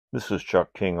This is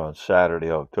Chuck King on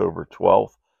Saturday, October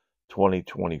 12th,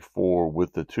 2024,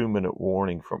 with the 2-minute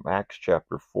warning from Acts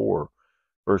chapter 4,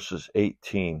 verses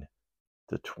 18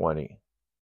 to 20.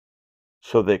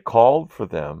 So they called for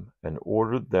them and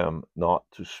ordered them not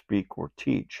to speak or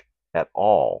teach at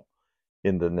all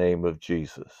in the name of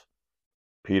Jesus.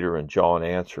 Peter and John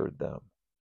answered them,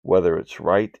 "Whether it's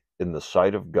right in the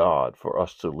sight of God for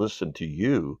us to listen to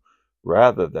you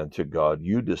rather than to God,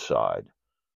 you decide.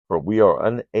 For we are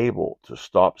unable to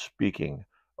stop speaking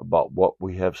about what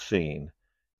we have seen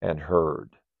and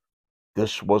heard."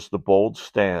 This was the bold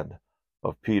stand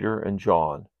of Peter and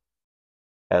John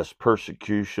as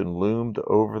persecution loomed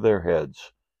over their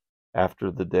heads after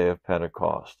the day of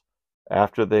Pentecost.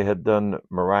 After they had done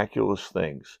miraculous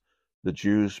things, the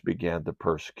Jews began to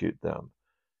persecute them,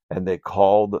 and they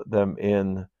called them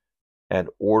in and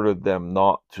ordered them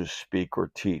not to speak or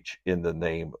teach in the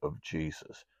name of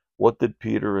Jesus. What did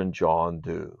Peter and John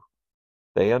do?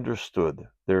 They understood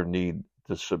their need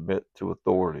to submit to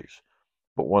authorities.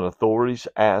 But when authorities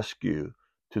ask you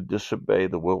to disobey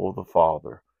the will of the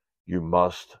Father, you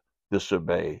must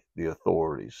disobey the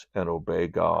authorities and obey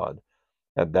God.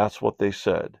 And that's what they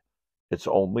said. It's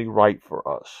only right for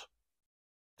us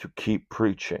to keep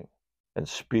preaching and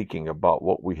speaking about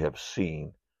what we have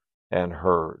seen and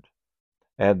heard.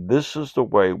 And this is the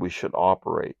way we should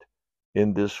operate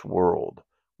in this world.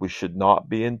 We should not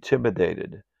be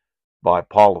intimidated by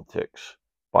politics,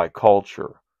 by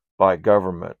culture, by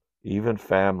government, even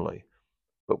family,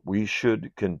 but we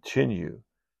should continue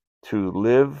to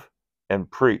live and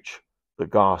preach the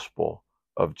gospel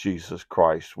of Jesus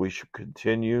Christ. We should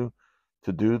continue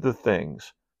to do the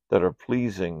things that are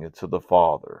pleasing to the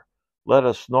Father. Let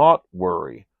us not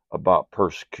worry about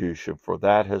persecution, for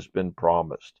that has been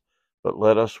promised, but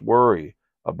let us worry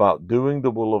about doing the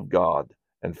will of God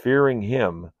and fearing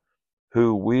Him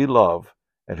who we love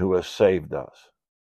and who has saved us.